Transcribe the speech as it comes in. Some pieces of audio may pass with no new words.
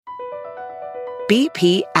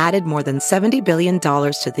BP added more than $70 billion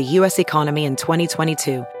to the U.S. economy in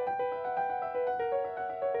 2022.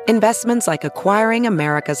 Investments like acquiring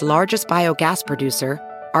America's largest biogas producer,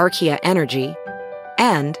 Archaea Energy,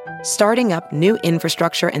 and starting up new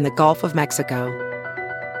infrastructure in the Gulf of Mexico.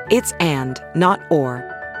 It's and, not or.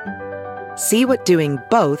 See what doing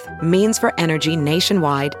both means for energy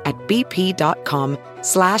nationwide at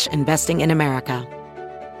bp.com/investing in America.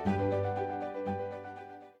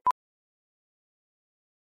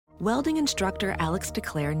 Welding instructor Alex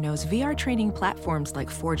DeClaire knows VR training platforms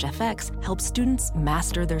like Forge FX help students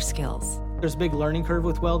master their skills. There's a big learning curve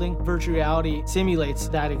with welding. Virtual reality simulates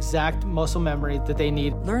that exact muscle memory that they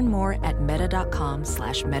need. Learn more at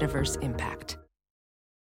meta.com/metaverseimpact.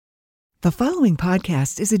 The following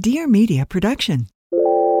podcast is a Dear Media production.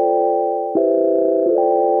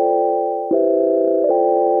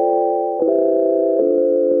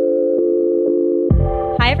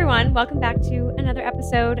 Hi, everyone. Welcome back to another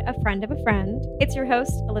episode of Friend of a Friend. It's your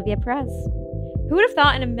host, Olivia Perez. Who would have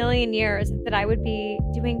thought in a million years that I would be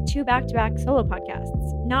doing 2 back-to-back solo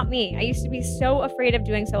podcasts? Not me. I used to be so afraid of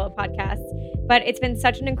doing solo podcasts, but it's been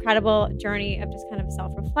such an incredible journey of just kind of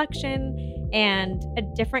self-reflection and a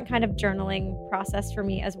different kind of journaling process for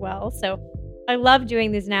me as well. So I love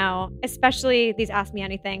doing these now, especially these Ask Me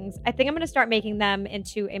Anythings. I think I'm going to start making them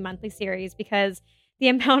into a monthly series because the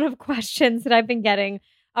amount of questions that I've been getting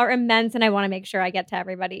are immense, and I want to make sure I get to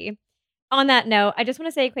everybody. On that note, I just want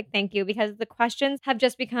to say a quick thank you because the questions have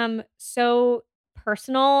just become so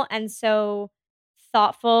personal and so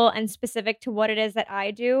thoughtful and specific to what it is that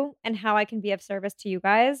I do and how I can be of service to you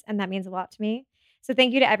guys. And that means a lot to me. So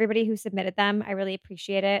thank you to everybody who submitted them. I really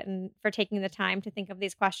appreciate it and for taking the time to think of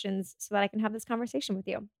these questions so that I can have this conversation with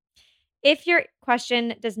you. If your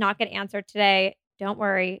question does not get answered today, don't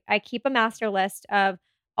worry. I keep a master list of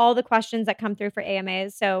all the questions that come through for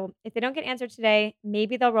AMAs. So if they don't get answered today,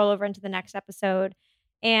 maybe they'll roll over into the next episode.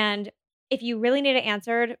 And if you really need it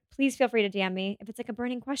answered, please feel free to DM me. If it's like a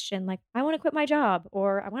burning question, like I want to quit my job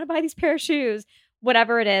or I want to buy these pair of shoes,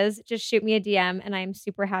 whatever it is, just shoot me a DM and I'm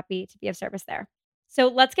super happy to be of service there. So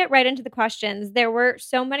let's get right into the questions. There were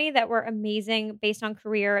so many that were amazing based on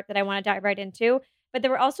career that I want to dive right into, but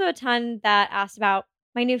there were also a ton that asked about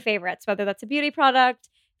my new favorites, whether that's a beauty product,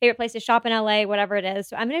 favorite place to shop in LA, whatever it is.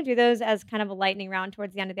 So I'm going to do those as kind of a lightning round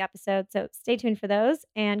towards the end of the episode. So stay tuned for those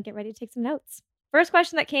and get ready to take some notes. First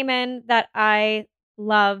question that came in that I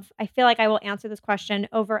love, I feel like I will answer this question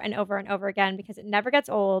over and over and over again because it never gets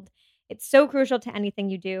old. It's so crucial to anything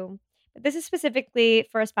you do. But this is specifically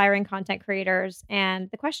for aspiring content creators. And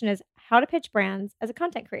the question is how to pitch brands as a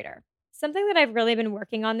content creator. Something that I've really been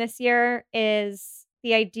working on this year is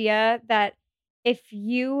the idea that if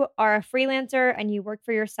you are a freelancer and you work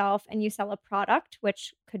for yourself and you sell a product,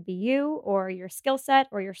 which could be you or your skill set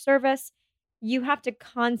or your service, you have to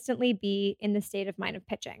constantly be in the state of mind of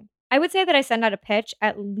pitching. I would say that I send out a pitch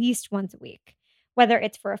at least once a week, whether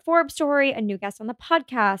it's for a Forbes story, a new guest on the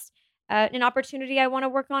podcast, an opportunity I want to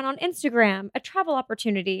work on Instagram, a travel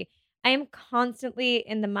opportunity. I am constantly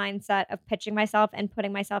in the mindset of pitching myself and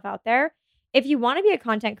putting myself out there. If you want to be a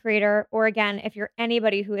content creator, or again, if you're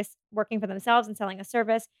anybody who is working for themselves and selling a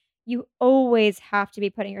service, you always have to be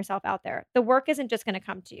putting yourself out there. The work isn't just going to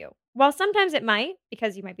come to you. While sometimes it might,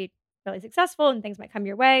 because you might be really successful and things might come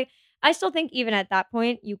your way, I still think even at that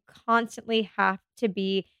point, you constantly have to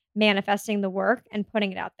be manifesting the work and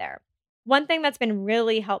putting it out there. One thing that's been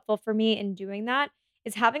really helpful for me in doing that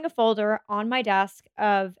is having a folder on my desk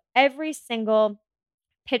of every single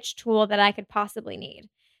pitch tool that I could possibly need.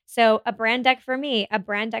 So a brand deck for me, a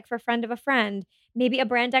brand deck for friend of a friend, maybe a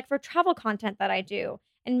brand deck for travel content that I do,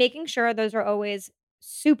 and making sure those are always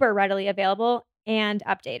super readily available and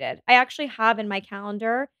updated. I actually have in my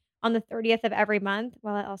calendar on the 30th of every month,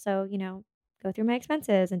 while I also, go through my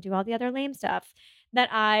expenses and do all the other lame stuff, that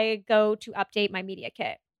I go to update my media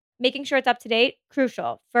kit. Making sure it's up to date,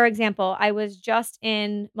 crucial. For example, I was just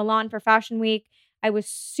in Milan for Fashion Week. I was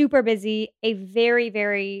super busy. A very,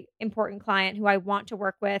 very important client who I want to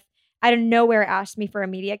work with out of nowhere asked me for a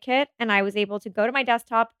media kit, and I was able to go to my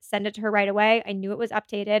desktop, send it to her right away. I knew it was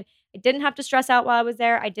updated. I didn't have to stress out while I was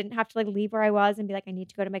there. I didn't have to leave where I was and be like, I need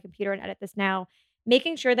to go to my computer and edit this now.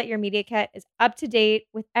 Making sure that your media kit is up to date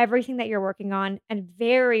with everything that you're working on and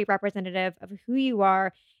very representative of who you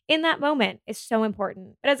are in that moment is so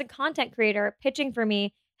important. But as a content creator, pitching for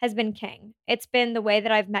me has been king. It's been the way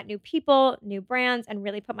that I've met new people, new brands, and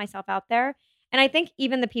really put myself out there. And I think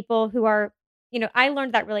even the people who are, I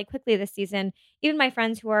learned that really quickly this season. Even my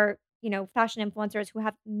friends who are, fashion influencers who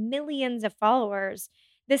have millions of followers.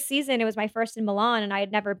 This season, it was my first in Milan and I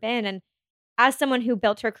had never been. And as someone who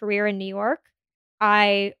built her career in New York,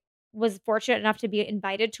 I was fortunate enough to be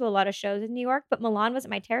invited to a lot of shows in New York, but Milan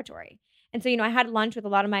wasn't my territory. And so, I had lunch with a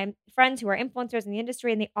lot of my friends who are influencers in the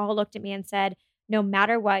industry, and they all looked at me and said, no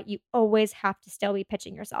matter what, you always have to still be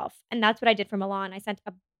pitching yourself. And that's what I did for Milan. I sent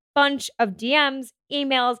a bunch of DMs,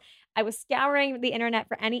 emails. I was scouring the internet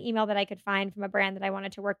for any email that I could find from a brand that I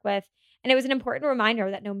wanted to work with. And it was an important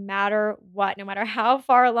reminder that no matter what, no matter how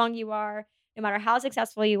far along you are, no matter how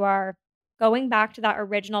successful you are, going back to that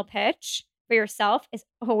original pitch for yourself is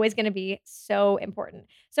always going to be so important.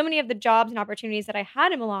 So many of the jobs and opportunities that I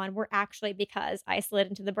had in Milan were actually because I slid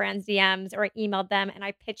into the brand's DMs or I emailed them and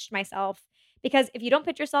I pitched myself. Because if you don't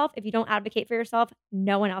pitch yourself, if you don't advocate for yourself,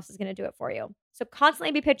 no one else is going to do it for you. So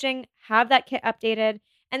constantly be pitching, have that kit updated.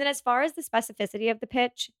 And then as far as the specificity of the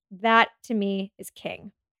pitch, that to me is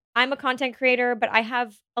king. I'm a content creator, but I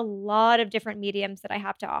have a lot of different mediums that I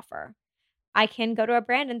have to offer. I can go to a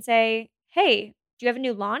brand and say, hey, do you have a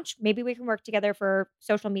new launch? Maybe we can work together for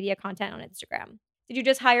social media content on Instagram. Did you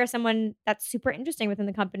just hire someone that's super interesting within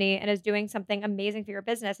the company and is doing something amazing for your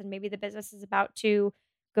business? And maybe the business is about to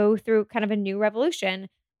go through kind of a new revolution.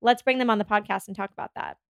 Let's bring them on the podcast and talk about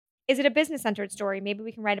that. Is it a business-centered story? Maybe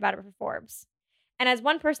we can write about it for Forbes. And as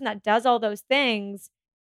one person that does all those things,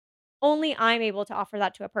 only I'm able to offer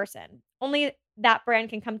that to a person. Only that brand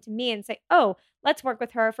can come to me and say, oh, let's work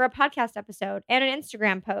with her for a podcast episode and an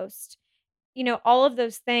Instagram post. All of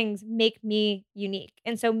those things make me unique.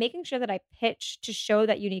 And so making sure that I pitch to show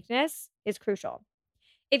that uniqueness is crucial.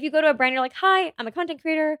 If you go to a brand, you're like, hi, I'm a content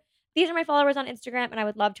creator. These are my followers on Instagram and I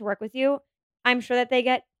would love to work with you. I'm sure that they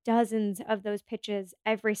get dozens of those pitches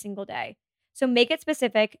every single day. So make it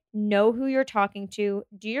specific, know who you're talking to,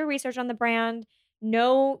 do your research on the brand,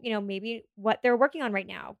 know, maybe what they're working on right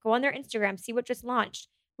now. Go on their Instagram, see what just launched.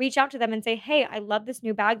 Reach out to them and say, hey, I love this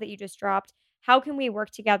new bag that you just dropped. How can we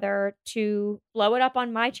work together to blow it up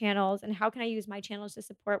on my channels? And how can I use my channels to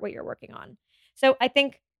support what you're working on? So I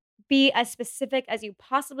think be as specific as you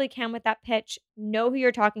possibly can with that pitch. Know who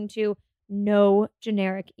you're talking to. No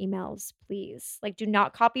generic emails, please. Do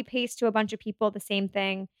not copy paste to a bunch of people the same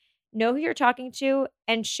thing. Know who you're talking to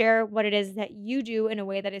and share what it is that you do in a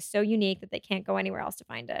way that is so unique that they can't go anywhere else to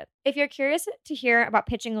find it. If you're curious to hear about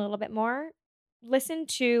pitching a little bit more, listen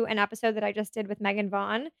to an episode that I just did with Megan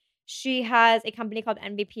Vaughn. She has a company called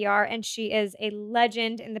NBPR, and she is a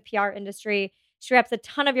legend in the PR industry. She reps a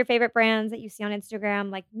ton of your favorite brands that you see on Instagram,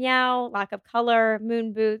 like Meow, Lack of Color,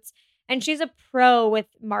 Moon Boots. And she's a pro with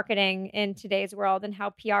marketing in today's world and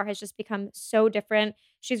how PR has just become so different.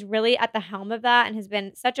 She's really at the helm of that and has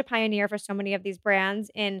been such a pioneer for so many of these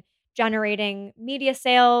brands in generating media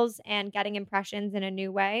sales and getting impressions in a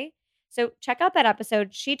new way. So check out that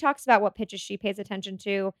episode. She talks about what pitches she pays attention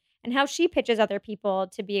to and how she pitches other people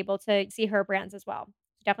to be able to see her brands as well.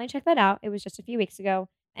 So definitely check that out. It was just a few weeks ago,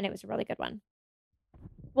 and it was a really good one.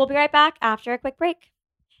 We'll be right back after a quick break.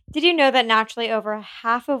 Did you know that naturally over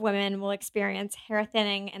half of women will experience hair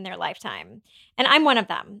thinning in their lifetime? And I'm one of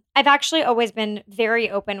them. I've actually always been very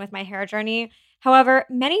open with my hair journey. However,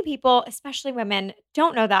 many people, especially women,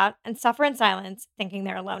 don't know that and suffer in silence, thinking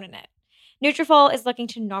they're alone in it. Nutrafol is looking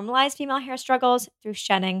to normalize female hair struggles through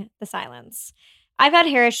shedding the silence. I've had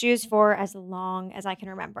hair issues for as long as I can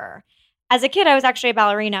remember. As a kid, I was actually a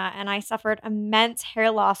ballerina, and I suffered immense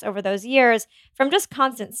hair loss over those years from just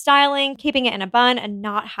constant styling, keeping it in a bun, and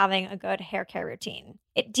not having a good hair care routine.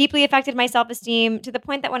 It deeply affected my self-esteem to the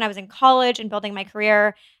point that when I was in college and building my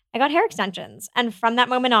career, I got hair extensions. And from that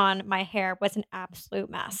moment on, my hair was an absolute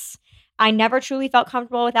mess. I never truly felt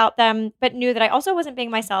comfortable without them, but knew that I also wasn't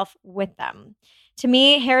being myself with them. To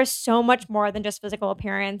me, hair is so much more than just physical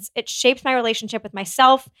appearance. It shapes my relationship with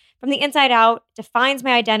myself from the inside out, defines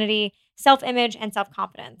my identity, self-image, and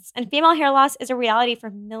self-confidence. And female hair loss is a reality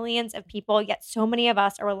for millions of people, yet so many of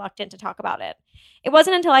us are reluctant to talk about it. It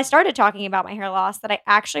wasn't until I started talking about my hair loss that I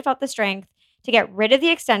actually felt the strength to get rid of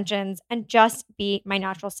the extensions and just be my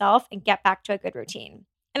natural self and get back to a good routine.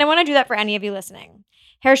 And I want to do that for any of you listening.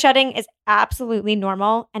 Hair shedding is absolutely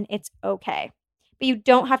normal and it's okay. But you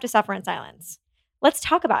don't have to suffer in silence. Let's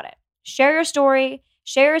talk about it. Share your story,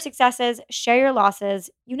 share your successes, share your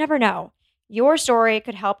losses. You never know. Your story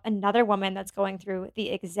could help another woman that's going through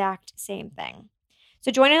the exact same thing.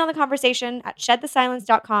 So join in on the conversation at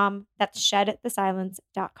shedthesilence.com. That's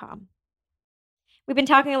shedthesilence.com. We've been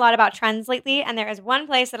talking a lot about trends lately, and there is one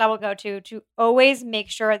place that I will go to always make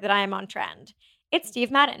sure that I am on trend. It's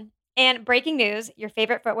Steve Madden. And breaking news, your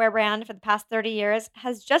favorite footwear brand for the past 30 years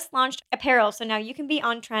has just launched apparel, so now you can be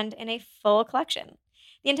on trend in a full collection.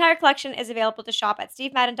 The entire collection is available to shop at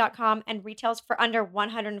stevemadden.com and retails for under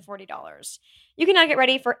 $140. You can now get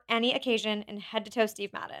ready for any occasion and head to toe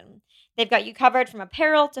Steve Madden. They've got you covered from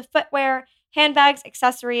apparel to footwear, handbags,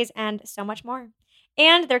 accessories, and so much more.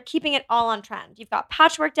 And they're keeping it all on trend. You've got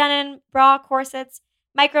patchwork denim, bra, corsets,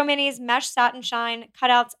 micro minis, mesh satin shine,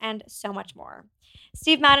 cutouts, and so much more.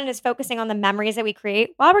 Steve Madden is focusing on the memories that we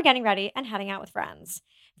create while we're getting ready and heading out with friends.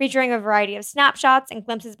 Featuring a variety of snapshots and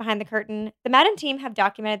glimpses behind the curtain, the Madden team have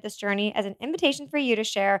documented this journey as an invitation for you to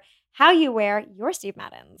share how you wear your Steve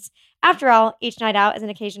Maddens. After all, each night out is an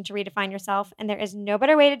occasion to redefine yourself, and there is no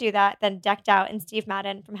better way to do that than decked out in Steve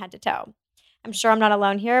Madden from head to toe. I'm sure I'm not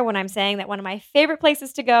alone here when I'm saying that one of my favorite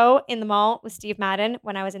places to go in the mall was Steve Madden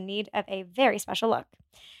when I was in need of a very special look.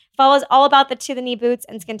 Fall is all about the to-the-knee boots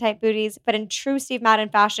and skin-tight booties, but in true Steve Madden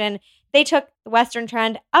fashion, they took the Western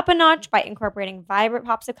trend up a notch by incorporating vibrant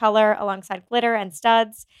pops of color alongside glitter and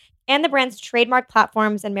studs. And the brand's trademark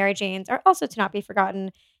platforms and Mary Janes are also to not be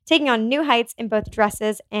forgotten, taking on new heights in both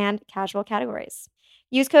dresses and casual categories.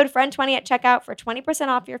 Use code FRIEND20 at checkout for 20%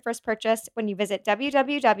 off your first purchase when you visit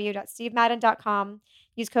www.stevemadden.com.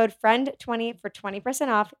 Use code FRIEND20 for 20%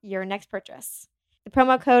 off your next purchase. The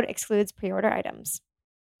promo code excludes pre-order items.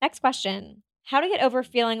 Next question. How to get over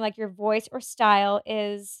feeling like your voice or style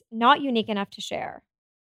is not unique enough to share?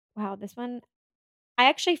 Wow, this one, I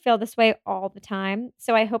actually feel this way all the time.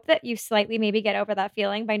 So I hope that you slightly maybe get over that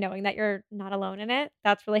feeling by knowing that you're not alone in it.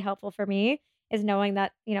 That's really helpful for me, is knowing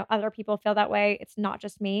that, other people feel that way. It's not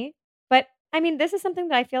just me. But I mean, this is something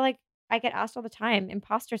that I feel like I get asked all the time,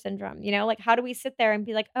 imposter syndrome, like how do we sit there and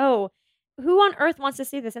be like, oh, who on earth wants to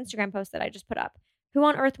see this Instagram post that I just put up? Who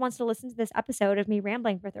on earth wants to listen to this episode of me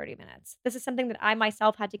rambling for 30 minutes? This is something that I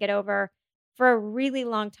myself had to get over for a really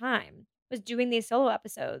long time, was doing these solo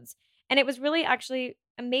episodes. And it was really actually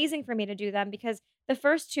amazing for me to do them because the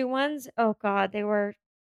first two ones, oh God, if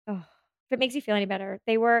it makes you feel any better,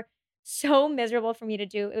 they were so miserable for me to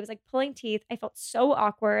do. It was like pulling teeth. I felt so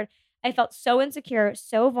awkward. I felt so insecure,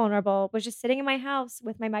 so vulnerable, was just sitting in my house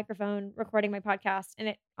with my microphone recording my podcast. And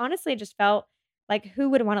it honestly just felt like, who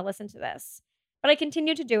would want to listen to this? But I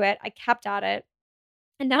continued to do it. I kept at it.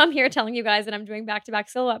 And now I'm here telling you guys that I'm doing back-to-back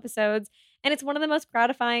solo episodes. And it's one of the most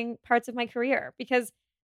gratifying parts of my career because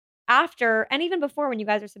after, and even before when you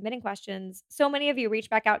guys are submitting questions, so many of you reach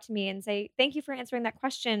back out to me and say, thank you for answering that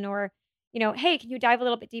question. Or, hey, can you dive a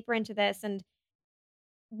little bit deeper into this? And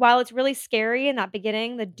while it's really scary in that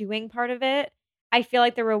beginning, the doing part of it, I feel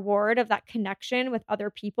like the reward of that connection with other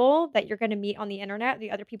people that you're going to meet on the internet,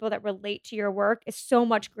 the other people that relate to your work, is so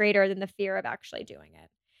much greater than the fear of actually doing it.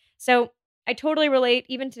 So I totally relate.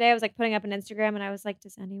 Even today, I was like putting up an Instagram and I was like,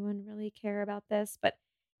 does anyone really care about this? But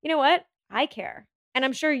you know what? I care. And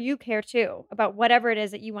I'm sure you care too about whatever it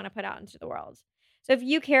is that you want to put out into the world. So if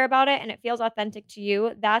you care about it and it feels authentic to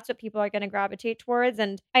you, that's what people are going to gravitate towards.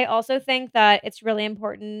 And I also think that it's really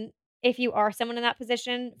important, if you are someone in that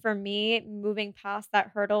position, for me, moving past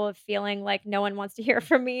that hurdle of feeling like no one wants to hear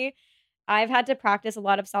from me, I've had to practice a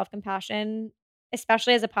lot of self-compassion,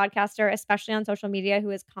 especially as a podcaster, especially on social media,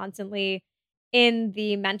 who is constantly in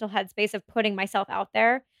the mental headspace of putting myself out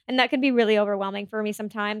there. And that can be really overwhelming for me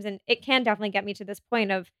sometimes. And it can definitely get me to this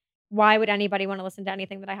point of, why would anybody want to listen to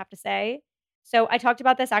anything that I have to say? So I talked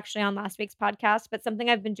about this actually on last week's podcast, but something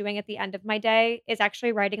I've been doing at the end of my day is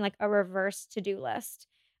actually writing like a reverse to-do list.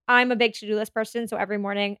 I'm a big to-do list person. So every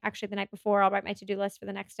morning, actually the night before, I'll write my to-do list for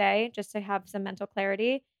the next day just to have some mental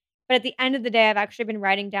clarity. But at the end of the day, I've actually been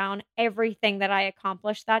writing down everything that I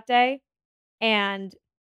accomplished that day. And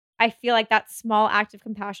I feel like that small act of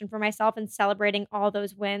compassion for myself and celebrating all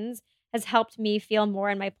those wins has helped me feel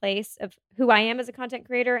more in my place of who I am as a content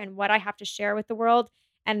creator and what I have to share with the world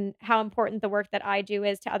and how important the work that I do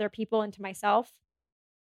is to other people and to myself.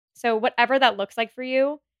 So whatever that looks like for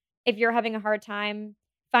you, if you're having a hard time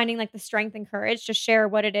finding like the strength and courage to share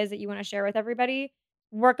what it is that you want to share with everybody,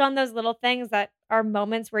 work on those little things that are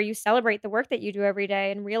moments where you celebrate the work that you do every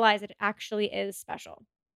day and realize it actually is special.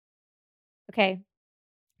 Okay.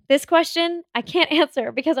 This question I can't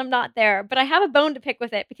answer because I'm not there, but I have a bone to pick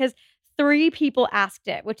with it because 3 people asked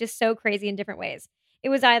it, which is so crazy in different ways. It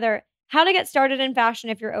was either how to get started in fashion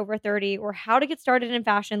if you're over 30 or how to get started in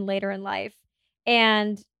fashion later in life.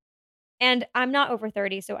 And I'm not over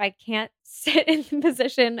 30, so I can't sit in the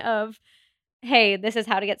position of, hey, this is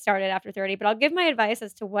how to get started after 30, but I'll give my advice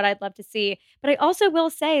as to what I'd love to see. But I also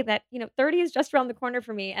will say that, 30 is just around the corner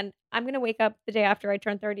for me, and I'm going to wake up the day after I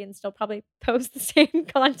turn 30 and still probably post the same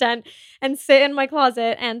content and sit in my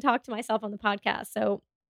closet and talk to myself on the podcast. So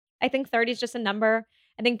I think 30 is just a number.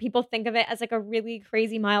 I think people think of it as like a really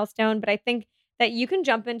crazy milestone, but I think that you can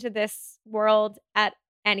jump into this world at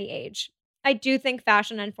any age. I do think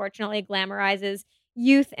fashion, unfortunately, glamorizes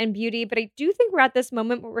youth and beauty, but I do think we're at this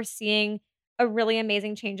moment where we're seeing a really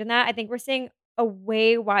amazing change in that. I think we're seeing a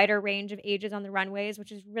way wider range of ages on the runways,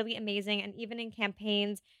 which is really amazing. And even in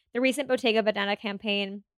campaigns, the recent Bottega Veneta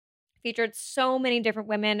campaign featured so many different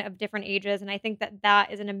women of different ages, and I think that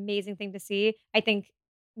that is an amazing thing to see. I think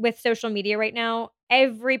with social media right now,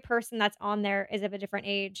 every person that's on there is of a different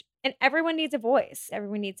age, and everyone needs a voice.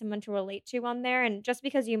 Everyone needs someone to relate to on there, and just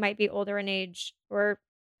because you might be older in age or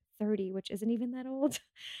 30, which isn't even that old,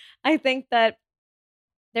 I think that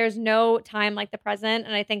there's no time like the present,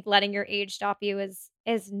 and I think letting your age stop you is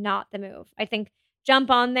not the move. I think jump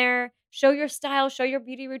on there, show your style, show your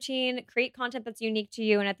beauty routine, create content that's unique to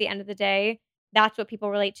you, and at the end of the day, that's what people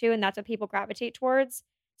relate to and that's what people gravitate towards.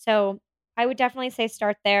 So, I would definitely say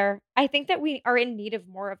start there. I think that we are in need of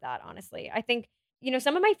more of that, honestly. I think,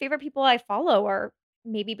 some of my favorite people I follow are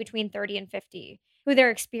maybe between 30 and 50, who their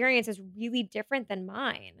experience is really different than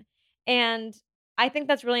mine. And I think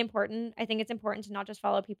that's really important. I think it's important to not just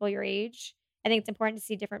follow people your age. I think it's important to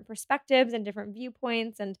see different perspectives and different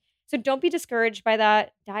viewpoints. And so don't be discouraged by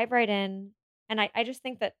that. Dive right in. And I just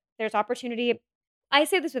think that there's opportunity. I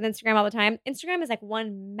say this with Instagram all the time. Instagram is like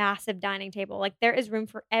one massive dining table. Like there is room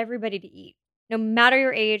for everybody to eat. No matter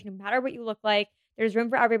your age, no matter what you look like, there's room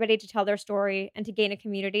for everybody to tell their story and to gain a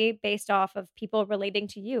community based off of people relating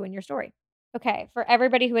to you and your story. Okay, for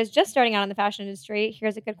everybody who is just starting out in the fashion industry,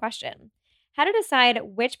 here's a good question. How to decide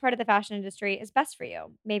which part of the fashion industry is best for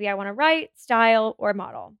you? Maybe I want to write, style, or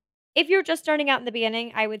model. If you're just starting out in the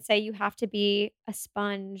beginning, I would say you have to be a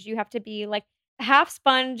sponge. You have to be like half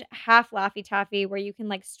sponge, half Laffy Taffy, where you can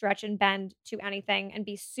like stretch and bend to anything and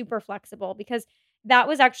be super flexible because that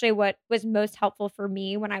was actually what was most helpful for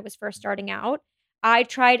me when I was first starting out. I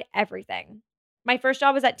tried everything. My first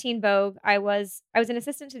job was at Teen Vogue. I was an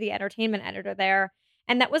assistant to the entertainment editor there,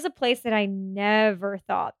 and that was a place that I never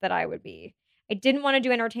thought that I would be. I didn't want to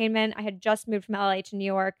do entertainment. I had just moved from LA to New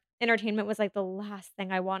York. Entertainment was like the last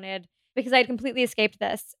thing I wanted because I had completely escaped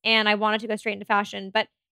this and I wanted to go straight into fashion. But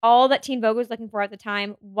all that Teen Vogue was looking for at the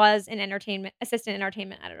time was an assistant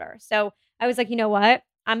entertainment editor. So I was like, you know what?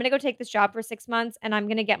 I'm going to go take this job for 6 months and I'm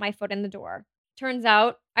going to get my foot in the door. Turns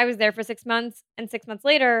out I was there for 6 months, and 6 months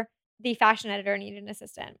later, the fashion editor needed an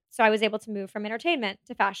assistant. So I was able to move from entertainment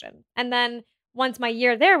to fashion. And then once my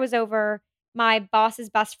year there was over, my boss's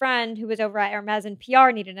best friend, who was over at Hermes and PR,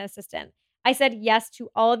 needed an assistant. I said yes to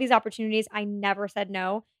all of these opportunities. I never said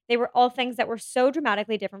no. They were all things that were so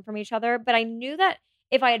dramatically different from each other. But I knew that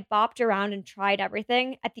if I had bopped around and tried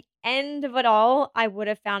everything, at the end of it all, I would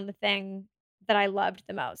have found the thing that I loved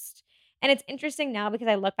the most. And it's interesting now because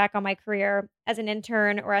I look back on my career as an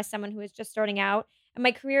intern or as someone who is just starting out, and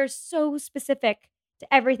my career is so specific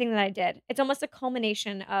to everything that I did. It's almost a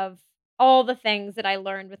culmination of all the things that I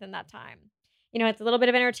learned within that time. It's a little bit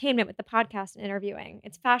of entertainment with the podcast and interviewing.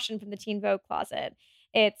 It's fashion from the Teen Vogue closet.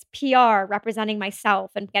 It's PR representing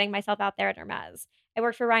myself and getting myself out there at Hermes. I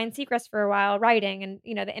worked for Ryan Seacrest for a while writing, and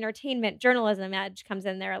the entertainment journalism edge comes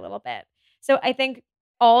in there a little bit. So I think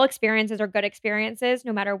all experiences are good experiences.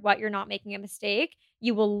 No matter what, you're not making a mistake.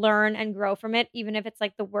 You will learn and grow from it. Even if it's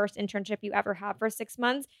like the worst internship you ever have for 6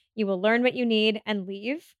 months, you will learn what you need and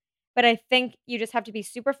leave. But I think you just have to be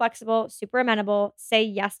super flexible, super amenable, say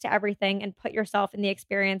yes to everything, and put yourself in the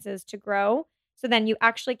experiences to grow. So then you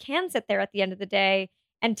actually can sit there at the end of the day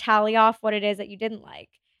and tally off what it is that you didn't like.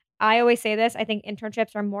 I always say this. I think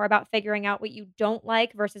internships are more about figuring out what you don't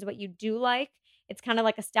like versus what you do like. It's kind of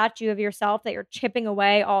like a statue of yourself that you're chipping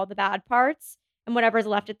away all the bad parts, and whatever's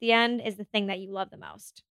left at the end is the thing that you love the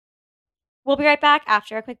most. We'll be right back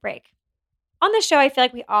after a quick break. On this show, I feel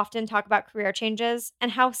like we often talk about career changes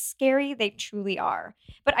and how scary they truly are.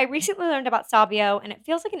 But I recently learned about Sabio, and it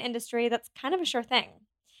feels like an industry that's kind of a sure thing.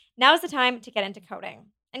 Now is the time to get into coding.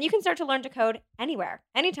 And you can start to learn to code anywhere,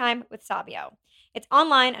 anytime with Sabio. It's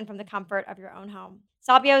online and from the comfort of your own home.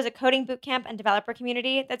 Sabio is a coding bootcamp and developer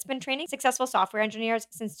community that's been training successful software engineers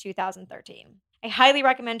since 2013. I highly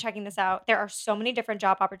recommend checking this out. There are so many different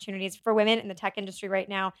job opportunities for women in the tech industry right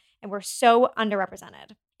now, and we're so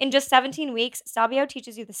underrepresented. In just 17 weeks, Sabio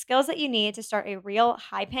teaches you the skills that you need to start a real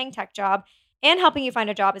high-paying tech job and helping you find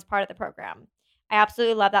a job as part of the program. I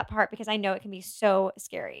absolutely love that part because I know it can be so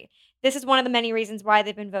scary. This is one of the many reasons why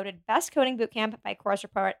they've been voted Best Coding Bootcamp by Course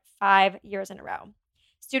Report 5 years in a row.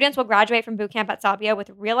 Students will graduate from bootcamp at Sabio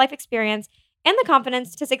with real-life experience and the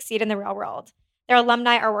confidence to succeed in the real world. Their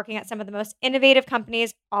alumni are working at some of the most innovative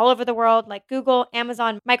companies all over the world, like Google,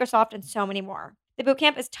 Amazon, Microsoft, and so many more. The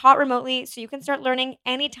bootcamp is taught remotely, so you can start learning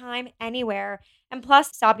anytime, anywhere. And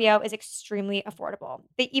plus, Sabio is extremely affordable.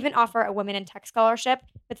 They even offer a Women in Tech scholarship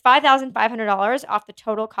with $5,500 off the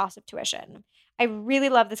total cost of tuition. I really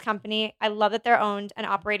love this company. I love that they're owned and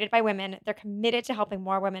operated by women. They're committed to helping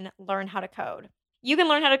more women learn how to code. You can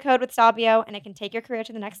learn how to code with Sabio, and it can take your career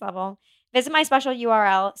to the next level. Visit my special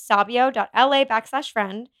URL,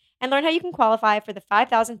 sabio.la/friend, and learn how you can qualify for the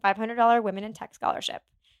 $5,500 Women in Tech Scholarship.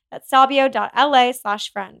 That's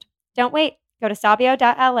sabio.la/friend. Don't wait. Go to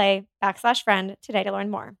sabio.la/friend today to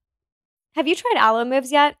learn more. Have you tried Alo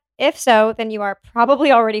Moves yet? If so, then you are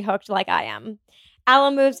probably already hooked like I am.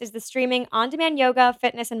 Alo Moves is the streaming on-demand yoga,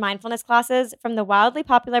 fitness, and mindfulness classes from the wildly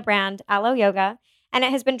popular brand Alo Yoga, and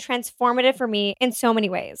it has been transformative for me in so many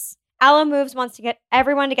ways. Alo Moves wants to get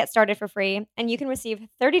everyone to get started for free, and you can receive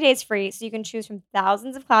 30 days free so you can choose from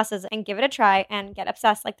thousands of classes and give it a try and get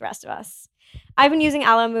obsessed like the rest of us. I've been using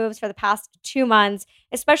Alo Moves for the past 2 months,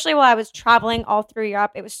 especially while I was traveling all through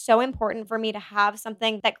Europe. It was so important for me to have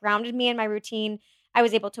something that grounded me in my routine. I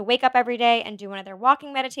was able to wake up every day and do one of their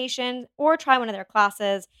walking meditations or try one of their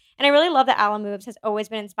classes. And I really love that Alo Moves has always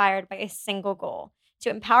been inspired by a single goal: to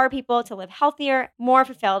empower people to live healthier, more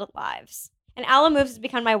fulfilled lives. And Alo Moves has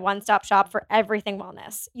become my one-stop shop for everything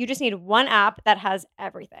wellness. You just need one app that has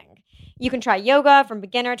everything. You can try yoga from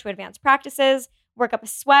beginner to advanced practices, work up a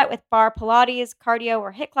sweat with bar Pilates, cardio,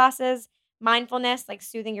 or HIIT classes, mindfulness like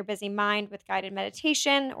soothing your busy mind with guided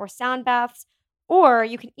meditation or sound baths, or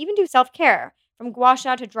you can even do self-care from gua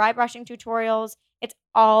sha to dry brushing tutorials. It's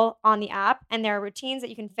all on the app, and there are routines that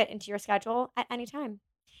you can fit into your schedule at any time.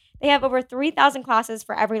 They have over 3,000 classes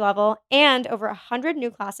for every level and over 100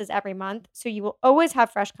 new classes every month, so you will always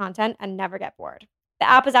have fresh content and never get bored. The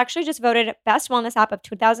app is actually just voted Best Wellness App of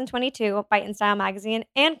 2022 by InStyle magazine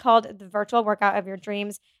and called the virtual workout of your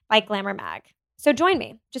dreams by Glamour Mag. So join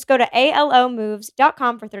me. Just go to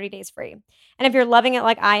alomoves.com for 30 days free. And if you're loving it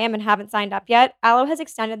like I am and haven't signed up yet, Alo has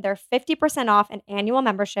extended their 50% off an annual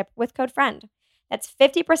membership with code FRIEND. That's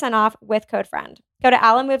 50% off with code FRIEND. Go to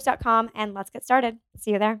alomoves.com and let's get started.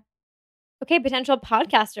 See you there. Okay, potential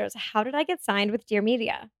podcasters, how did I get signed with Dear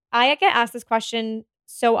Media? I get asked this question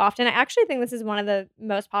so often. I actually think this is one of the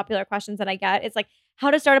most popular questions that I get. It's like, how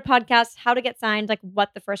to start a podcast, how to get signed, like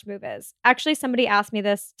what the first move is. Actually, somebody asked me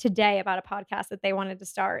this today about a podcast that they wanted to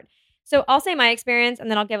start. So I'll say my experience and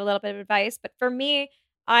then I'll give a little bit of advice. But for me,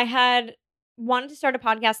 I had wanted to start a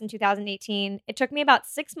podcast in 2018. It took me about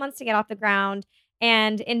 6 months to get off the ground.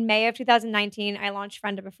 And in May of 2019, I launched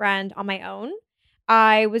Friend of a Friend on my own.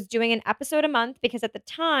 I was doing an episode a month because at the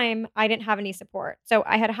time I didn't have any support. So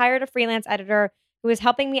I had hired a freelance editor who was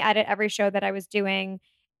helping me edit every show that I was doing.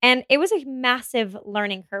 And it was a massive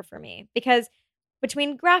learning curve for me because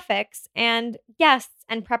between graphics and guests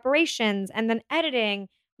and preparations and then editing,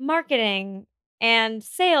 marketing and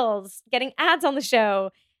sales, getting ads on the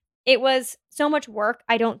show, it was so much work.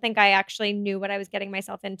 I don't think I actually knew what I was getting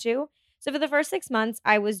myself into. So for the first 6 months,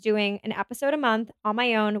 I was doing an episode a month on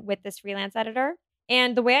my own with this freelance editor.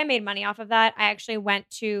 And the way I made money off of that, I actually went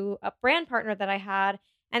to a brand partner that I had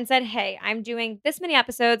and said, hey, I'm doing this many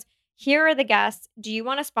episodes. Here are the guests. Do you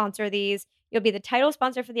want to sponsor these? You'll be the title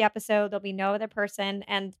sponsor for the episode. There'll be no other person.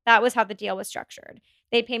 And that was how the deal was structured.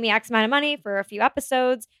 They'd pay me X amount of money for a few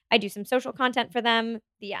episodes. I do some social content for them.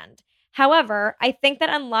 The end. However, I think that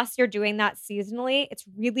unless you're doing that seasonally, it's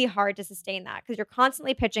really hard to sustain that because you're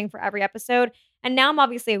constantly pitching for every episode. And now I'm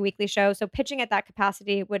obviously a weekly show. So pitching at that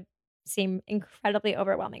capacity would seem incredibly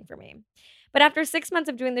overwhelming for me. But after 6 months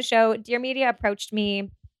of doing the show, Dear Media approached me.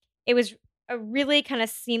 It was a really kind of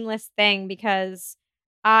seamless thing because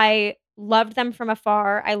I loved them from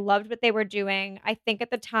afar. I loved what they were doing. I think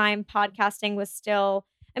at the time, podcasting was still,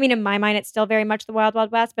 I mean, in my mind, it's still very much the Wild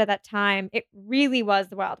Wild West, but at that time, it really was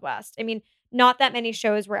the Wild West. I mean, not that many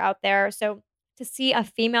shows were out there. So to see a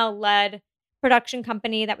female-led production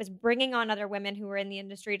company that was bringing on other women who were in the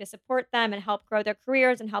industry to support them and help grow their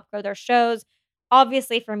careers and help grow their shows,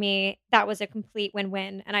 obviously for me, that was a complete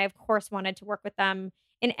win-win. And I, of course, wanted to work with them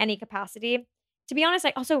in any capacity. To be honest,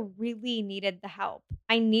 I also really needed the help.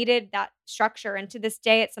 I needed that structure. And to this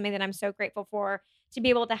day, it's something that I'm so grateful for, to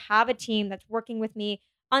be able to have a team that's working with me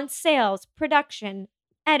on sales, production,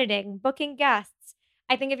 editing, booking guests.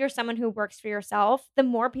 I think if you're someone who works for yourself, the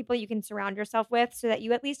more people you can surround yourself with so that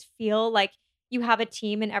you at least feel like you have a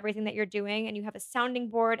team in everything that you're doing and you have a sounding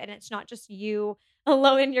board and it's not just you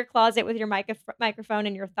alone in your closet with your microphone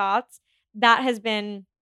and your thoughts. That has been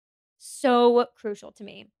so crucial to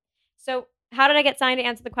me. So how did I get signed? To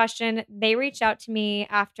answer the question, they reached out to me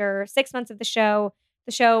after 6 months of the show.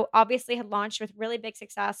 The show obviously had launched with really big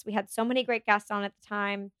success. We had so many great guests on at the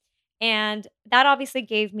time. And that obviously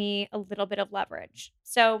gave me a little bit of leverage.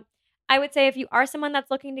 So I would say if you are someone that's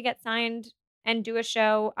looking to get signed and do a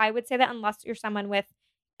show, I would say that unless you're someone with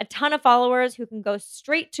a ton of followers who can go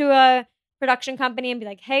straight to a production company and be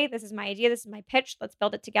like, hey, this is my idea, this is my pitch, let's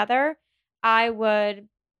build it together, I would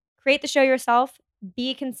create the show yourself,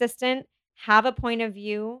 be consistent, have a point of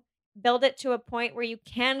view, build it to a point where you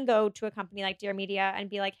can go to a company like Dear Media and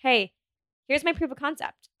be like, hey, here's my proof of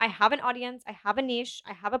concept. I have an audience, I have a niche,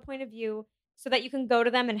 I have a point of view, so that you can go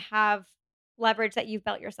to them and have leverage that you've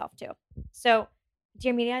built yourself to. So,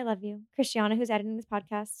 Dear Media, I love you. Christiana, who's editing this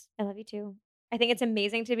podcast, I love you too. I think it's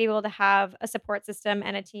amazing to be able to have a support system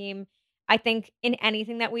and a team. I think in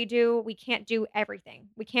anything that we do, we can't do everything.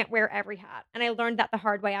 We can't wear every hat. And I learned that the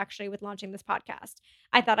hard way actually with launching this podcast.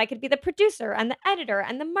 I thought I could be the producer and the editor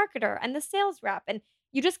and the marketer and the sales rep. And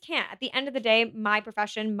you just can't. At the end of the day, my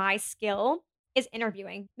profession, my skill is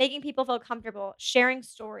interviewing, making people feel comfortable, sharing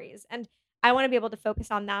stories. And I want to be able to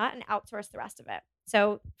focus on that and outsource the rest of it.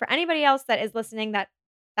 So for anybody else that is listening that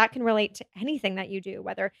can relate to anything that you do,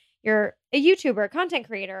 whether you're a YouTuber, content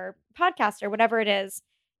creator, podcaster, whatever it is,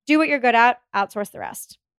 do what you're good at, outsource the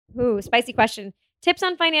rest. Ooh, spicy question. Tips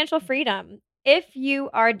on financial freedom. If you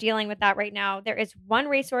are dealing with that right now, there is one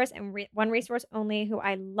resource and one resource only who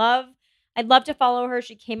I love. I'd love to follow her.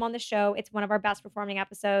 She came on the show. It's one of our best performing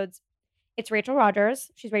episodes. It's Rachel Rogers.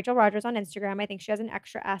 She's Rachel Rogers on Instagram. I think she has an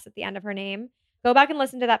extra S at the end of her name. Go back and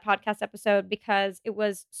listen to that podcast episode because it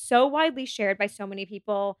was so widely shared by so many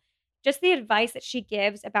people. Just the advice that she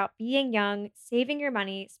gives about being young, saving your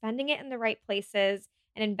money, spending it in the right places,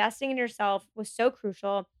 and investing in yourself was so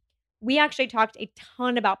crucial. We actually talked a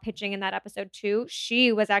ton about pitching in that episode too.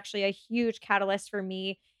 She was actually a huge catalyst for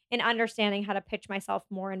me in understanding how to pitch myself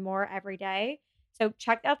more and more every day. So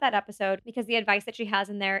check out that episode because the advice that she has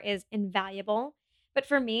in there is invaluable. But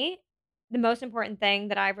for me, the most important thing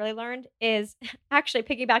that I've really learned is actually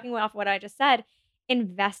piggybacking off what I just said,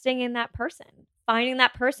 investing in that person, finding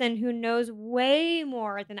that person who knows way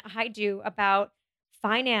more than I do about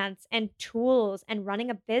finance and tools and running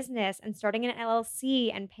a business and starting an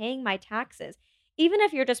LLC and paying my taxes. Even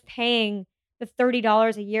if you're just paying the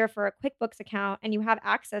 $30 a year for a QuickBooks account and you have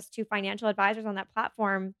access to financial advisors on that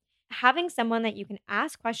platform, having someone that you can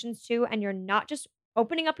ask questions to and you're not just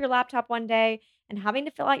opening up your laptop one day and having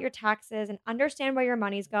to fill out your taxes and understand where your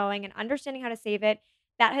money's going and understanding how to save it,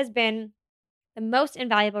 that has been the most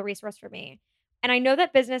invaluable resource for me. And I know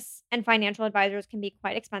that business and financial advisors can be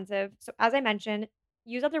quite expensive. So as I mentioned,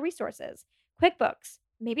 use other resources. QuickBooks,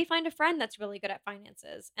 maybe find a friend that's really good at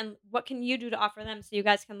finances. And what can you do to offer them so you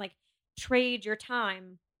guys can like trade your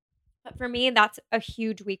time? But for me, that's a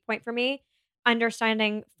huge weak point for me.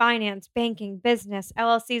 Understanding finance, banking, business,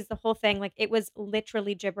 LLCs, the whole thing. Like it was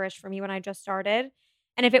literally gibberish for me when I just started.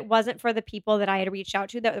 And if it wasn't for the people that I had reached out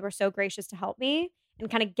to that were so gracious to help me and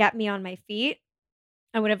kind of get me on my feet,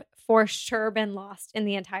 I would have for sure been lost in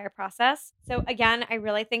the entire process. So again, I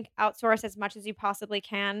really think outsource as much as you possibly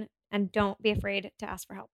can and don't be afraid to ask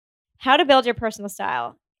for help. How to build your personal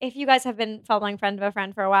style. If you guys have been following Friend of a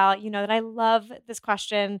Friend for a while, you know that I love this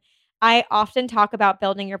question. I often talk about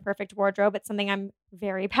building your perfect wardrobe. It's something I'm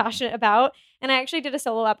very passionate about. And I actually did a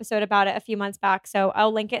solo episode about it a few months back. So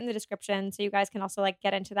I'll link it in the description so you guys can also like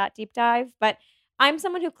get into that deep dive. But I'm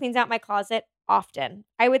someone who cleans out my closet often.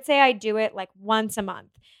 I would say I do it like once a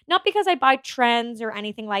month. Not because I buy trends or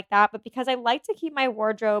anything like that, but because I like to keep my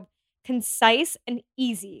wardrobe concise and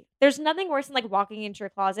easy. There's nothing worse than like walking into your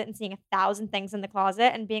closet and seeing 1,000 things in the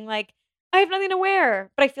closet and being like, I have nothing to wear.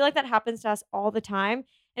 But I feel like that happens to us all the time.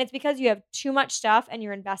 And it's because you have too much stuff and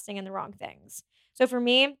you're investing in the wrong things. So for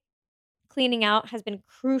me, cleaning out has been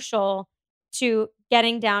crucial to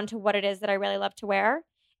getting down to what it is that I really love to wear.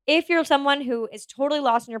 If you're someone who is totally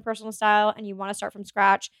lost in your personal style and you want to start from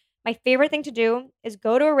scratch, my favorite thing to do is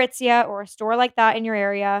go to Aritzia or a store like that in your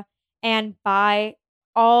area and buy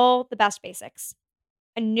all the best basics.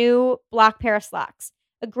 A new black pair of slacks,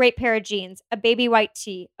 a great pair of jeans, a baby white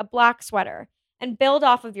tee, a black sweater, and build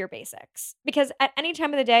off of your basics. Because at any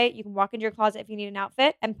time of the day, you can walk into your closet if you need an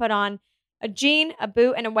outfit and put on a jean, a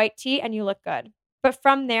boot, and a white tee, and you look good. But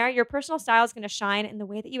from there, your personal style is going to shine in the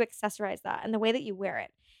way that you accessorize that and the way that you wear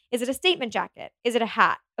it. Is it a statement jacket? Is it a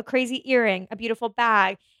hat? A crazy earring? A beautiful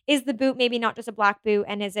bag? Is the boot maybe not just a black boot?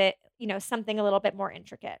 And is it, something a little bit more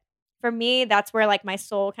intricate? For me, that's where like my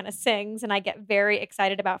soul kind of sings and I get very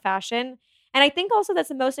excited about fashion. And I think also that's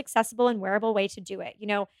the most accessible and wearable way to do it.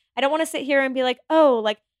 I don't want to sit here and be like, oh,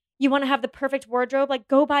 like you want to have the perfect wardrobe? Like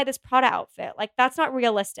go buy this Prada outfit. Like that's not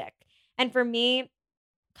realistic. And for me,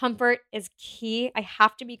 comfort is key. I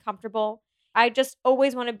have to be comfortable. I just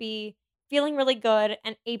always want to be feeling really good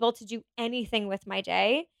and able to do anything with my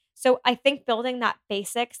day. So I think building that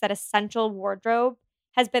basics, that essential wardrobe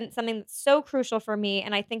has been something that's so crucial for me.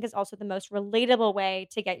 And I think is also the most relatable way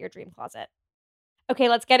to get your dream closet. Okay,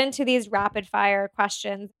 let's get into these rapid fire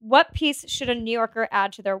questions. What piece should a New Yorker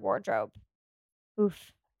add to their wardrobe?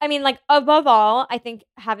 Oof. I mean, like, above all, I think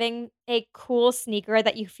having a cool sneaker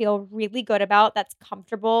that you feel really good about, that's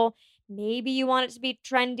comfortable. Maybe you want it to be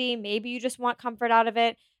trendy, maybe you just want comfort out of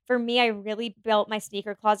it. For me, I really built my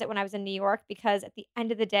sneaker closet when I was in New York because at the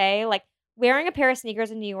end of the day, like, wearing a pair of sneakers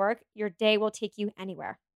in New York, your day will take you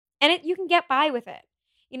anywhere. And you can get by with it.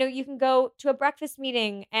 You can go to a breakfast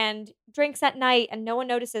meeting and drinks at night and no one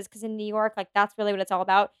notices because in New York, like, that's really what it's all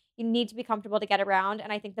about. You need to be comfortable to get around,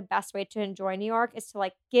 and I think the best way to enjoy New York is to,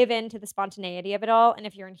 like, give in to the spontaneity of it all, and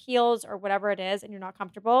if you're in heels or whatever it is and you're not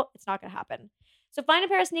comfortable, it's not gonna happen. So find a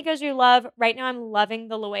pair of sneakers you love. Right now, I'm loving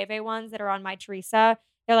the Loewe ones that are on my Teresa.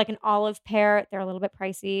 They're like an olive pair. They're a little bit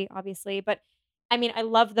pricey, obviously, but, I mean, I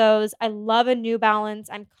love those. I love a New Balance.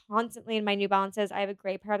 I'm constantly in my New Balances. I have a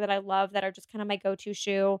gray pair that I love that are just kinda my go-to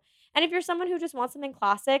shoe, and if you're someone who just wants something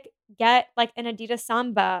classic, get, like, an Adidas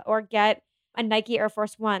Samba or get a Nike Air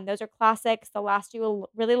Force One. Those are classics. They'll last you a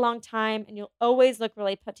really long time, and you'll always look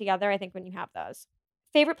really put together, I think, when you have those.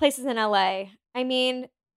 Favorite places in LA? I mean,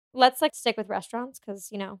 let's, like, stick with restaurants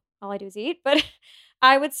because all I do is eat, but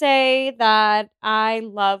I would say that I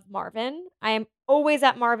love Marvin. I am always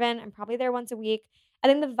at Marvin. I'm probably there once a week. I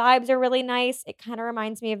think the vibes are really nice. It kinda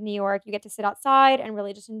reminds me of New York. You get to sit outside and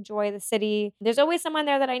really just enjoy the city. There's always someone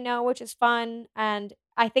there that I know, which is fun, and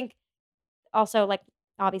I think also, like,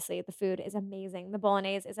 obviously, the food is amazing. The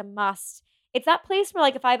bolognese is a must. It's that place where,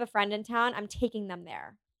 like, if I have a friend in town, I'm taking them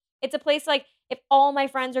there. It's a place, like, if all my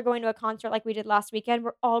friends are going to a concert like we did last weekend,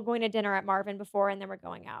 we're all going to dinner at Marvin before, and then we're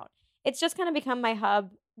going out. It's just kinda become my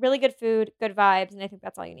hub. Really good food, good vibes, and I think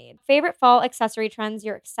that's all you need. Favorite fall accessory trends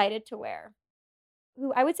you're excited to wear?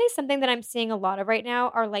 Ooh, I would say something that I'm seeing a lot of right now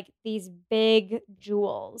are, like, these big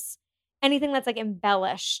jewels. Anything that's, like,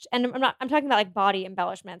 embellished, and I'm talking about, like, body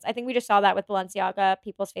embellishments. I think we just saw that with Balenciaga.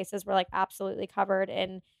 People's faces were, like, absolutely covered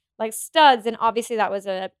in, like, studs, and obviously that was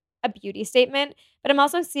a beauty statement, but I'm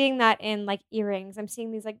also seeing that in, like, earrings. I'm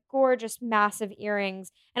seeing these, like, gorgeous, massive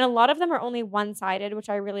earrings, and a lot of them are only one-sided, which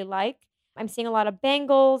I really like. I'm seeing a lot of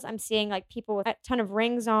bangles. I'm seeing, like, people with a ton of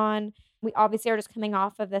rings on. We obviously are just coming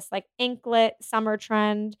off of this, like, anklet summer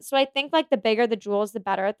trend. So I think, like, the bigger the jewels, the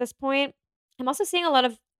better at this point. I'm also seeing a lot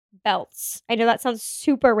of belts. I know that sounds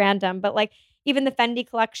super random, but, like, even the Fendi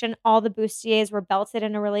collection, all the bustiers were belted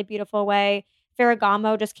in a really beautiful way.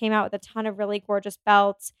 Ferragamo just came out with a ton of really gorgeous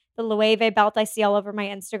belts. The Loewe belt I see all over my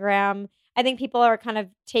Instagram. I think people are kind of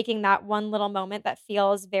taking that one little moment that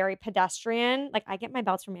feels very pedestrian. Like, I get my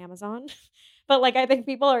belts from Amazon, but, like, I think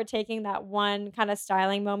people are taking that one kinda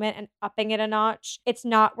styling moment and upping it a notch.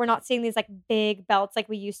 We're not seeing these, like, big belts like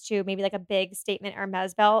we used to, maybe, like, a big statement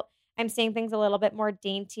Hermes belt. I'm seeing things a little bit more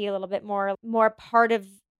dainty, a little bit more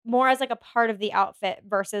as, like, a part of the outfit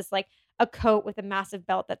versus, like, a coat with a massive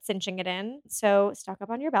belt that's cinching it in. So, stock up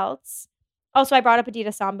on your belts. Also, I brought up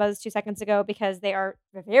Adidas Sambas 2 seconds ago because they are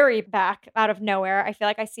very back out of nowhere. I feel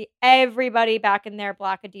like I see everybody back in their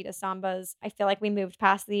black Adidas Sambas. I feel like we moved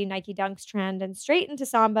past the Nike Dunks trend and straight into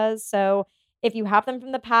Sambas. So if you have them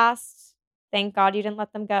from the past, thank God you didn't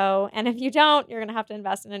let them go. And if you don't, you're going to have to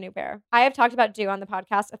invest in a new pair. I have talked about Dew on the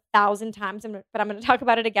podcast 1,000 times, but I'm going to talk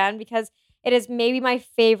about it again because it is maybe my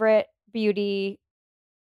favorite beauty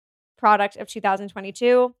product of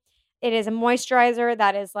 2022. It is a moisturizer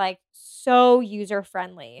that is, like, so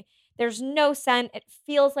user-friendly. There's no scent. It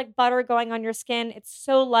feels like butter going on your skin. It's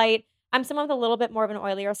so light. I'm someone with a little bit more of an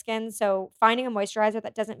oilier skin, so finding a moisturizer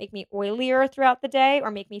that doesn't make me oilier throughout the day or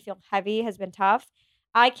make me feel heavy has been tough.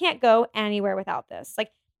 I can't go anywhere without this. Like,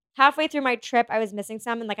 halfway through my trip, I was missing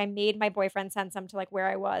some, and, like, I made my boyfriend send some to, like, where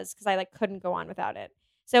I was because I, like, couldn't go on without it.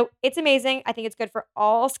 So it's amazing. I think it's good for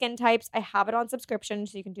all skin types. I have it on subscription,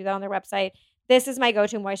 so you can do that on their website. This is my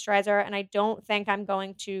go-to moisturizer, and I don't think I'm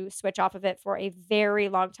going to switch off of it for a very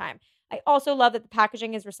long time. I also love that the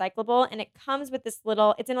packaging is recyclable, and it comes with this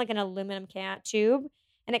little it's in, like, an aluminum tube,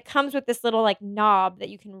 and it comes with this little, like, knob that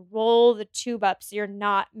you can roll the tube up so you're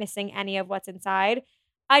not missing any of what's inside.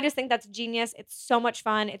 I just think that's genius. It's so much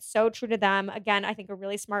fun. It's so true to them. Again, I think a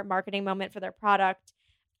really smart marketing moment for their product.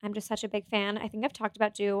 I'm just such a big fan. I think I've talked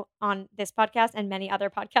about Dew on this podcast and many other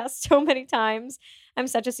podcasts so many times. I'm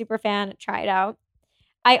such a super fan. Try it out.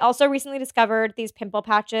 I also recently discovered these pimple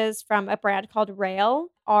patches from a brand called Rael,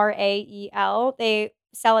 Rael. They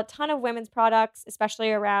sell a ton of women's products, especially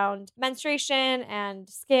around menstruation and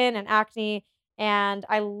skin and acne. And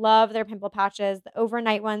I love their pimple patches. The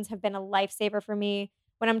overnight ones have been a lifesaver for me.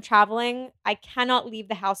 When I'm traveling, I cannot leave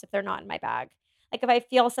the house if they're not in my bag. Like, if I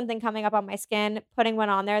feel something coming up on my skin, putting one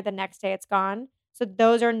on there, the next day it's gone. So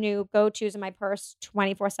those are new go-tos in my purse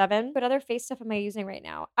 24/7. What other face stuff am I using right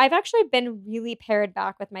now? I've actually been really pared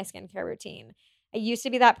back with my skincare routine. I used to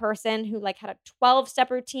be that person who like had a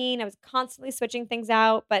 12-step routine. I was constantly switching things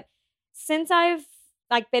out, but since I've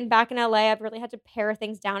like been back in LA, I've really had to pare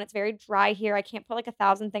things down. It's very dry here. I can't put like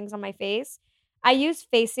 1,000 things on my face. I use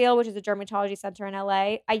Facial, which is a dermatology center in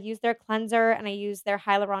LA. I use their cleanser and I use their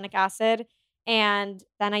hyaluronic acid, and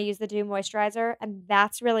then I use the Dew moisturizer, and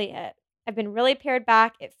that's really it. I've been really pared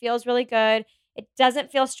back. It feels really good. It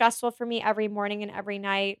doesn't feel stressful for me every morning and every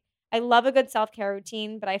night. I love a good self-care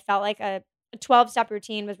routine, but I felt like a 12-step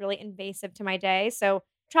routine was really invasive to my day. So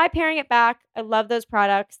try paring it back. I love those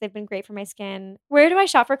products. They've been great for my skin. Where do I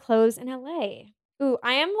shop for clothes in LA? Ooh,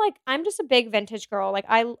 I'm just a big vintage girl. Like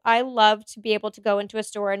I love to be able to go into a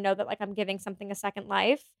store and know that like I'm giving something a second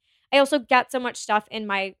life. I also get so much stuff in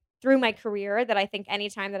my through my career that I think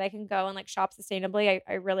anytime that I can go and like shop sustainably,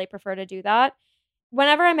 I really prefer to do that.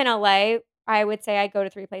 Whenever I'm in LA, I would say I go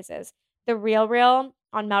to 3 places. The Real Real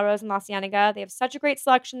on Melrose and La Cienega. They have such a great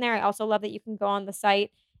selection there. I also love that you can go on the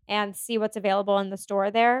site and see what's available in the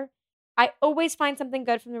store there. I always find something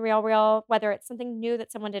good from the Real Real, whether it's something new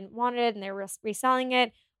that someone didn't want it and they're reselling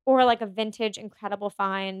it, or like a vintage incredible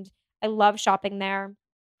find. I love shopping there.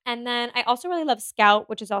 And then I also really love Scout,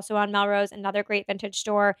 which is also on Melrose, another great vintage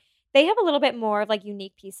store. They have a little bit more of like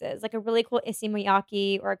unique pieces, like a really cool Issey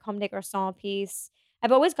Miyake or a Comme des Garçons piece.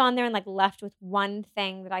 I've always gone there and like left with one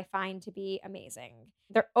thing that I find to be amazing.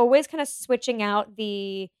 They're always kind of switching out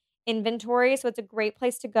the inventory, so it's a great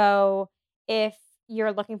place to go if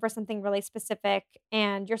you're looking for something really specific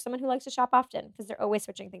and you're someone who likes to shop often because they're always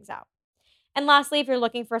switching things out. And lastly, if you're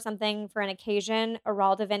looking for something for an occasion,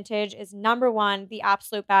 Aralda Vintage is number one, the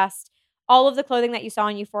absolute best. All of the clothing that you saw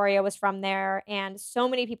in Euphoria was from there, and so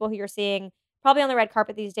many people who you're seeing probably on the red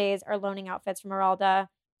carpet these days are loaning outfits from Aralda.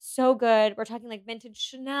 So good. We're talking like vintage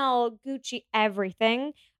Chanel, Gucci,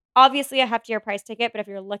 everything. Obviously, a heftier price ticket, but if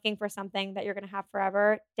you're looking for something that you're going to have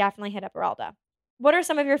forever, definitely hit up Aralda. What are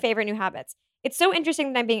some of your favorite new habits? It's so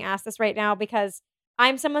interesting that I'm being asked this right now because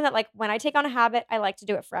I'm someone that like when I take on a habit, I like to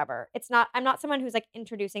do it forever. I'm not someone who's like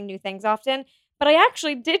introducing new things often, but I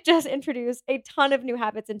actually did just introduce a ton of new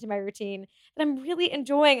habits into my routine that I'm really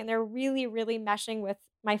enjoying, and they're really, really meshing with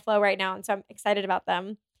my flow right now. And so I'm excited about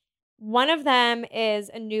them. One of them is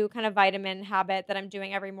a new kind of vitamin habit that I'm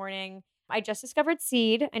doing every morning. I just discovered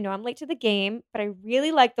Seed. I know I'm late to the game, but I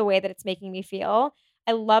really like the way that it's making me feel.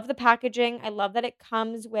 I love the packaging. I love that it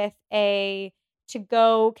comes with a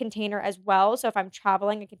to-go container as well. So if I'm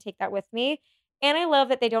traveling, I can take that with me. And I love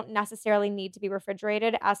that they don't necessarily need to be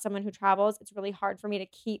refrigerated. As someone who travels, it's really hard for me to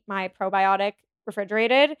keep my probiotic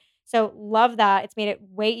refrigerated. So love that. It's made it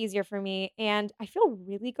way easier for me and I feel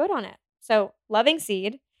really good on it. So loving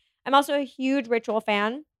Seed. I'm also a huge Ritual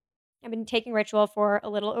fan. I've been taking Ritual for a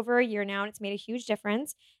little over a year now, and it's made a huge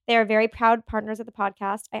difference. They are very proud partners of the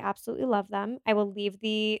podcast. I absolutely love them. I will leave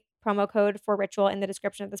the promo code for Ritual in the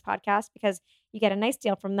description of this podcast because you get a nice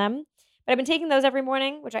deal from them. But I've been taking those every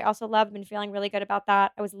morning, which I also love. I've been feeling really good about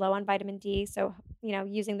that. I was low on vitamin D, so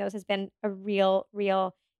using those has been a real,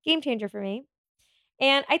 real game changer for me.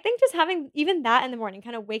 And I think just having even that in the morning,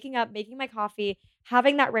 kind of waking up, making my coffee,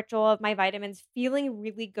 having that ritual of my vitamins, feeling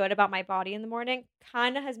really good about my body in the morning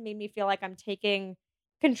kind of has made me feel like I'm taking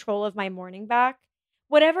control of my morning back.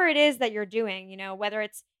 Whatever it is that you're doing, whether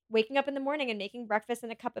it's waking up in the morning and making breakfast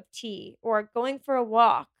and a cup of tea or going for a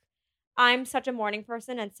walk. I'm such a morning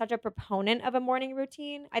person and such a proponent of a morning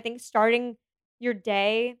routine. I think starting your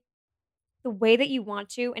day the way that you want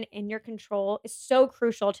to and in your control is so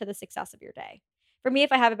crucial to the success of your day. For me,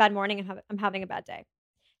 if I have a bad morning, I'm having a bad day.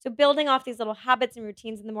 So building off these little habits and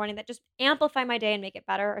routines in the morning that just amplify my day and make it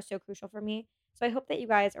better are so crucial for me. So I hope that you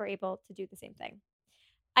guys are able to do the same thing.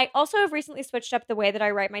 I also have recently switched up the way that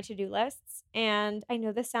I write my to-do lists. And I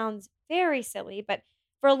know this sounds very silly, but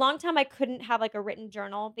for a long time I couldn't have like a written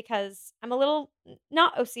journal because I'm a little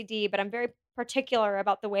not OCD, but I'm very particular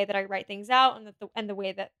about the way that I write things out and the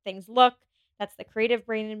way that things look. That's the creative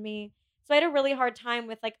brain in me. So I had a really hard time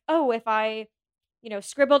with like, if I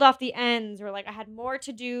scribbled off the ends or like I had more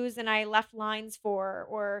to-dos than I left lines for,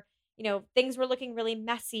 or, things were looking really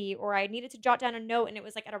messy, or I needed to jot down a note and it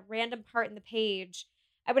was like at a random part in the page.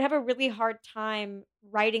 I would have a really hard time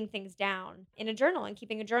writing things down in a journal and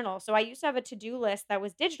keeping a journal. So I used to have a to-do list that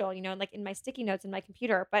was digital, like in my sticky notes in my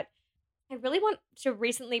computer. But I really want to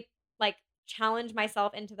recently like challenge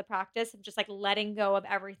myself into the practice of just like letting go of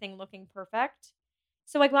everything looking perfect.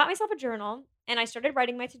 So I got myself a journal and I started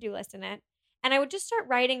writing my to-do list in it. And I would just start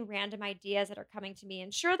writing random ideas that are coming to me.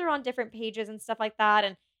 And sure, they're on different pages and stuff like that.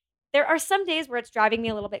 And there are some days where it's driving me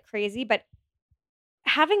a little bit crazy, but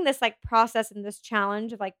having this like process and this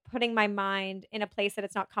challenge of like putting my mind in a place that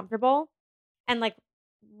it's not comfortable and like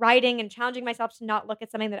writing and challenging myself to not look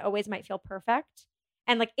at something that always might feel perfect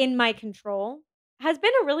and like in my control has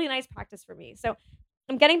been a really nice practice for me. So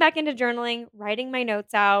I'm getting back into journaling, writing my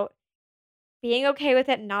notes out, being okay with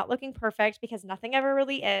it not looking perfect because nothing ever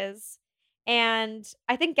really is. And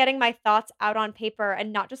I think getting my thoughts out on paper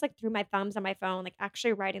and not just like through my thumbs on my phone, like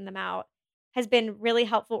actually writing them out has been really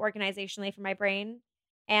helpful organizationally for my brain.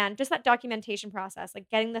 And just that documentation process, like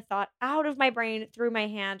getting the thought out of my brain through my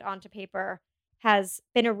hand onto paper, has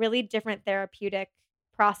been a really different therapeutic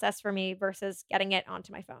process for me versus getting it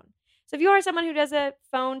onto my phone. So if you are someone who does a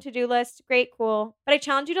phone to-do list, great, cool. But I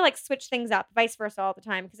challenge you to like switch things up, vice versa all the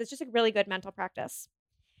time, because it's just a really good mental practice.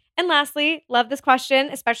 And lastly, love this question,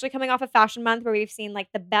 especially coming off of Fashion Month where we've seen like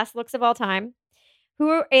the best looks of all time.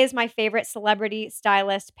 Who is my favorite celebrity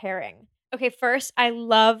stylist pairing? Okay, first, I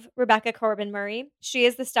love Rebecca Corbin-Murray. She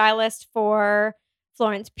is the stylist for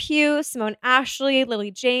Florence Pugh, Simone Ashley,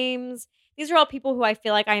 Lily James. These are all people who I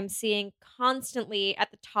feel like I am seeing constantly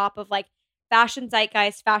at the top of like fashion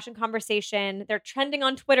zeitgeist, fashion conversation. They're trending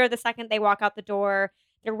on Twitter the second they walk out the door.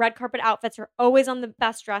 Their red carpet outfits are always on the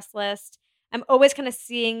best dress list. I'm always kind of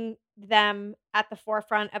seeing them at the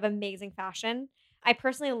forefront of amazing fashion. I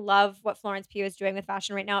personally love what Florence Pugh is doing with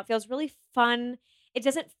fashion right now. It feels really fun. It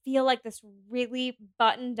doesn't feel like this really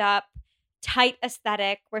buttoned up, tight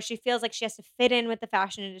aesthetic where she feels like she has to fit in with the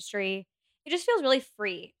fashion industry. It just feels really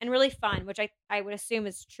free and really fun, which I would assume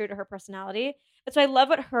is true to her personality. But so I love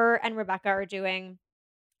what her and Rebecca are doing.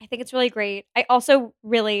 I think it's really great. I also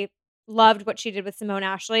really loved what she did with Simone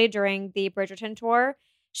Ashley during the Bridgerton tour.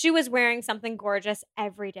 She was wearing something gorgeous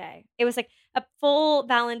every day. It was like a full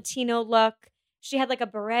Valentino look. She had like a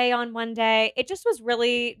beret on one day. It just was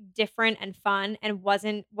really different and fun and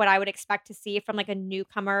wasn't what I would expect to see from like a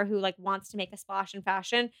newcomer who like wants to make a splash in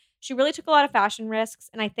fashion. She really took a lot of fashion risks.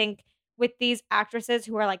 And I think with these actresses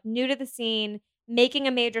who are like new to the scene, making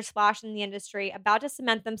a major splash in the industry, about to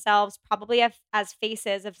cement themselves probably as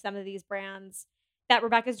faces of some of these brands, that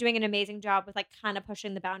Rebecca's doing an amazing job with like kind of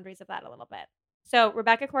pushing the boundaries of that a little bit. So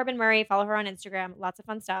Rebecca Corbin-Murray, follow her on Instagram. Lots of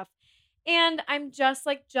fun stuff. And I'm just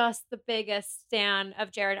the biggest stan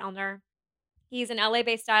of Jared Elner. He's an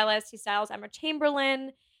LA-based stylist. He styles Emma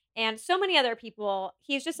Chamberlain and so many other people.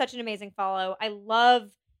 He's just such an amazing follow. I love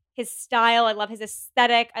his style. I love his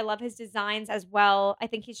aesthetic. I love his designs as well. I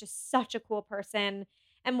think he's just such a cool person.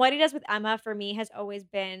 And what he does with Emma for me has always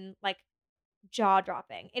been like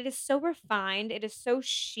jaw-dropping. It is so refined. It is so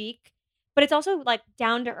chic, but it's also like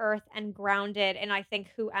down to earth and grounded in I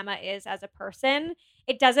think who Emma is as a person.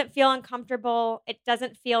 It doesn't feel uncomfortable. It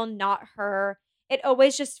doesn't feel not her. It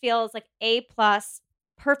always just feels like A+,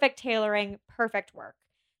 perfect tailoring, perfect work.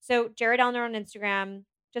 So Jared Elner on Instagram,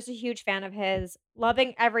 just a huge fan of his,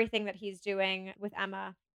 loving everything that he's doing with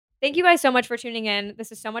Emma. Thank you guys so much for tuning in.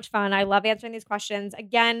 This is so much fun. I love answering these questions.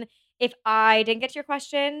 Again, if I didn't get to your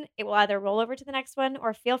question, it will either roll over to the next one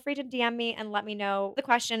or feel free to DM me and let me know the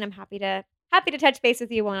question. I'm happy to touch base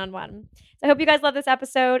with you one-on-one. So I hope you guys love this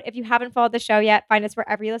episode. If you haven't followed the show yet, find us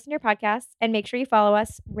wherever you listen to your podcasts and make sure you follow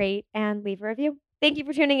us, rate, and leave a review. Thank you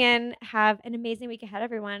for tuning in. Have an amazing week ahead,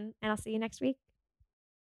 everyone, and I'll see you next week.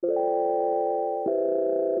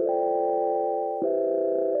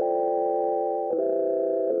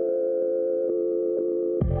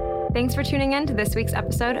 Thanks for tuning in to this week's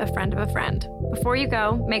episode of Friend of a Friend. Before you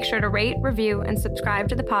go, make sure to rate, review, and subscribe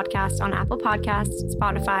to the podcast on Apple Podcasts,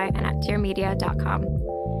 Spotify, and at tiermedia.com.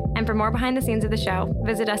 And for more behind the scenes of the show,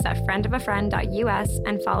 visit us at friendofafriend.us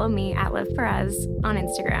and follow me at Liv Perez on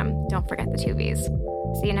Instagram. Don't forget the 2 V's.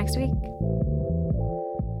 See you next week.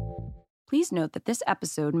 Please note that this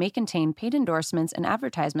episode may contain paid endorsements and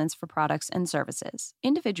advertisements for products and services.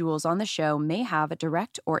 Individuals on the show may have a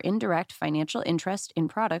direct or indirect financial interest in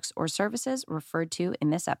products or services referred to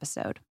in this episode.